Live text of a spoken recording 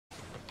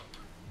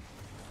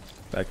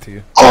Back to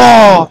you.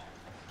 Oh!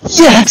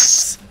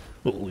 Yes!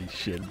 Holy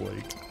shit,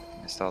 Blake.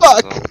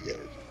 Fuck!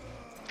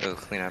 Oh,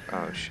 clean up.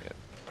 Oh shit.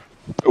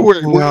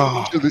 We're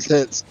no. Each other's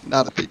heads.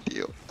 Not a big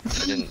deal.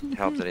 It didn't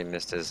help that he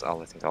missed his, I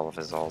think, all of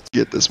his ult.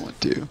 Get this one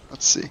too.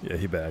 Let's see. Yeah,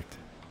 he backed.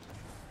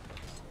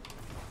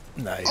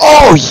 Nice.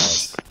 Oh,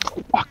 nice.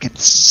 Fucking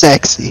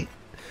sexy.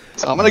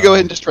 So I'm gonna go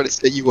ahead and just try to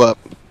set you up.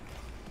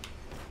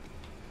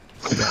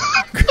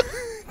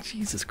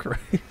 Jesus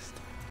Christ.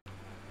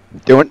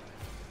 Doing.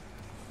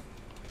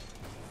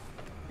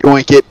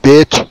 Yoink it,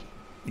 bitch.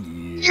 Yeah.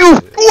 You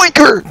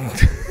yoinker!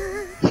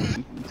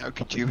 How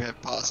could you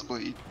have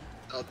possibly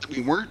thought that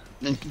we weren't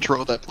in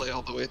control of that play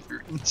all the way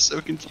through? I'm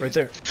so confused. Right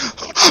there.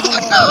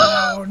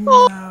 Oh,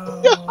 no.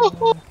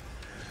 No.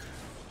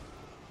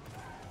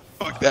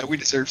 Fuck that, we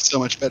deserve so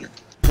much better.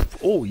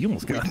 Oh, you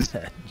almost got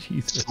that.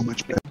 Jesus. So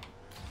much better.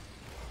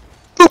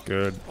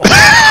 Good.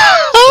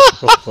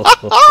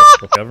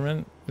 The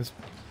government is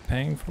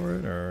paying for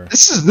it, or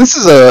this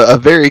is a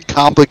very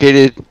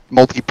complicated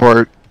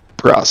multi-part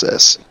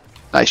process.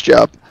 Nice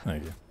job.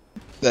 thank you.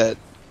 That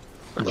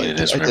I mean, it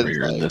is whenever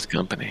you're in this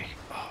company.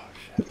 Oh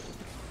shit.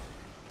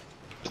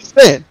 Just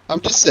saying. I'm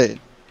just saying.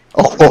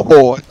 Oh, I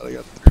thought I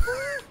got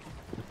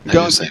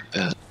Now you say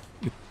that.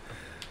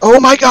 Oh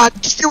my god,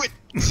 just do it!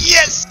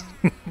 Yes!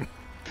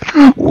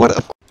 What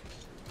a...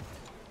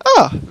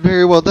 Ah,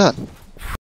 very well done.